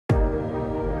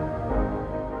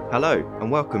Hello and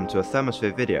welcome to a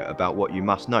ThermoSphere video about what you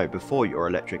must know before your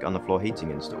electric underfloor heating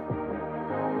install.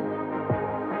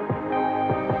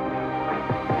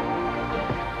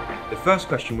 The first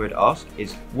question we would ask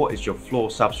is, what is your floor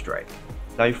substrate?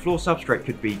 Now your floor substrate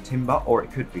could be timber or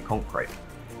it could be concrete.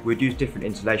 We'd use different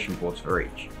insulation boards for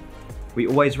each. We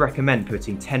always recommend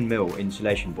putting 10mm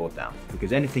insulation board down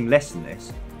because anything less than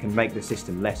this can make the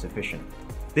system less efficient.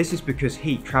 This is because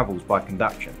heat travels by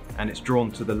conduction and it's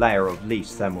drawn to the layer of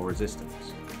least thermal resistance.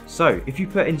 So if you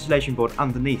put insulation board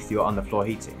underneath your underfloor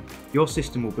heating, your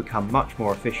system will become much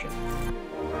more efficient.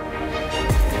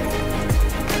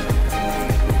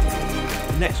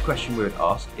 The next question we would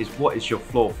ask is, what is your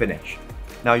floor finish?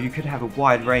 Now you could have a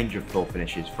wide range of floor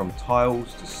finishes, from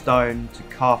tiles to stone to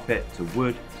carpet to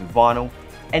wood to vinyl.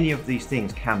 Any of these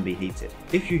things can be heated.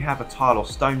 If you have a tile or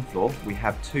stone floor, we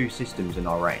have two systems in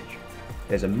our range.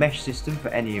 There's a mesh system for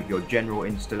any of your general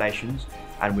installations,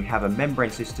 and we have a membrane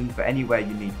system for anywhere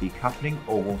you need decoupling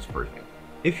or waterproofing.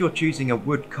 If you're choosing a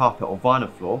wood, carpet or vinyl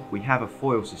floor, we have a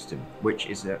foil system, which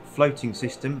is a floating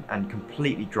system and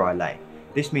completely dry lay.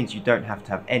 This means you don't have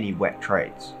to have any wet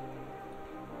trades.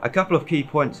 A couple of key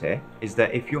points here is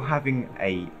that if you're having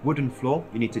a wooden floor,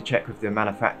 you need to check with the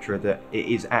manufacturer that it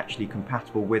is actually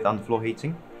compatible with underfloor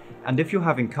heating. And if you're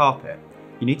having carpet,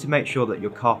 you need to make sure that your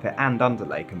carpet and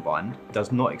underlay combined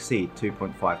does not exceed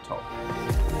 2.5 top.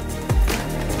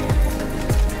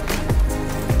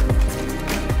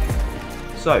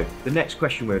 So the next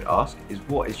question we would ask is,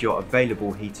 what is your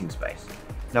available heating space?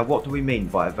 Now what do we mean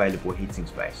by available heating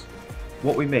space?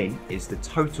 What we mean is the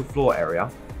total floor area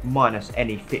minus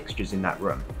any fixtures in that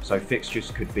room. So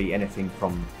fixtures could be anything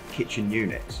from kitchen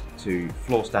units to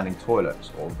floor standing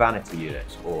toilets or vanity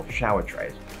units or shower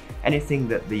trays. Anything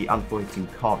that the underfloor heating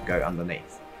can't go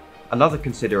underneath. Another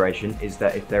consideration is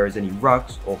that if there is any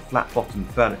rugs or flat bottomed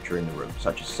furniture in the room,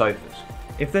 such as sofas,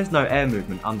 if there's no air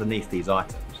movement underneath these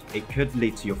items, it could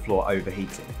lead to your floor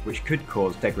overheating, which could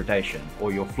cause degradation,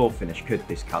 or your floor finish could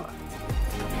discolour.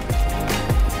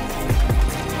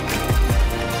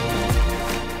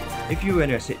 If you're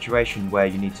in a situation where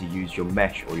you need to use your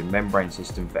mesh or your membrane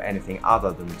system for anything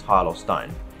other than tile or stone,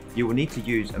 you will need to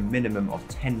use a minimum of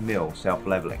 10mm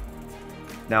self-leveling.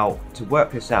 Now, to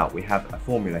work this out, we have a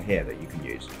formula here that you can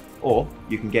use, or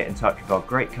you can get in touch with our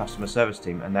great customer service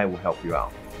team and they will help you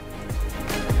out.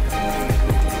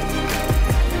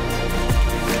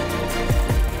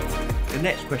 The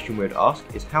next question we would ask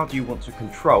is, how do you want to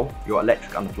control your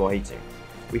electric underfloor heating?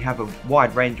 We have a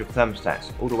wide range of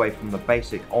thermostats, all the way from the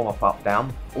basic on-off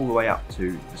up-down, all the way up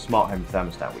to the smart home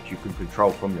thermostat, which you can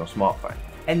control from your smartphone.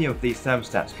 Any of these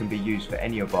thermostats can be used for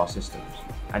any of our systems,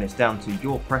 and it's down to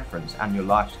your preference and your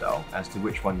lifestyle as to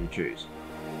which one you choose.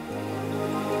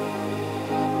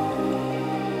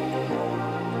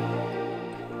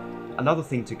 Another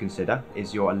thing to consider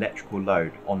is your electrical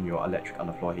load on your electric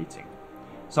underfloor heating.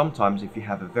 Sometimes if you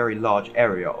have a very large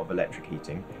area of electric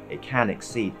heating, it can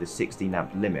exceed the 16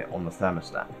 amp limit on the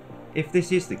thermostat. If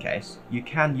this is the case, you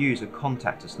can use a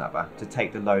contactor snubber to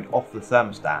take the load off the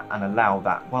thermostat and allow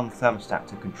that one thermostat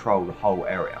to control the whole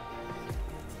area.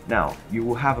 Now, you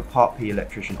will have a Part P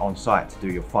electrician on site to do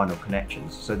your final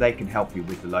connections, so they can help you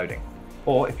with the loading.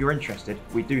 Or if you're interested,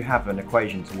 we do have an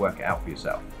equation to work it out for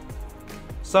yourself.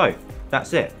 So,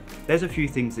 that's it. There's a few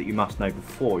things that you must know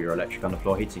before your electric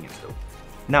underfloor heating install.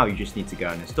 Now you just need to go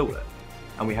and install it.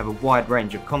 And we have a wide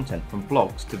range of content, from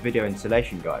blogs to video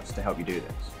installation guides, to help you do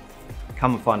this.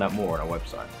 Come and find out more on our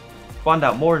website. Find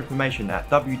out more information at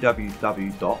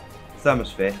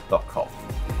www.thermosphere.com.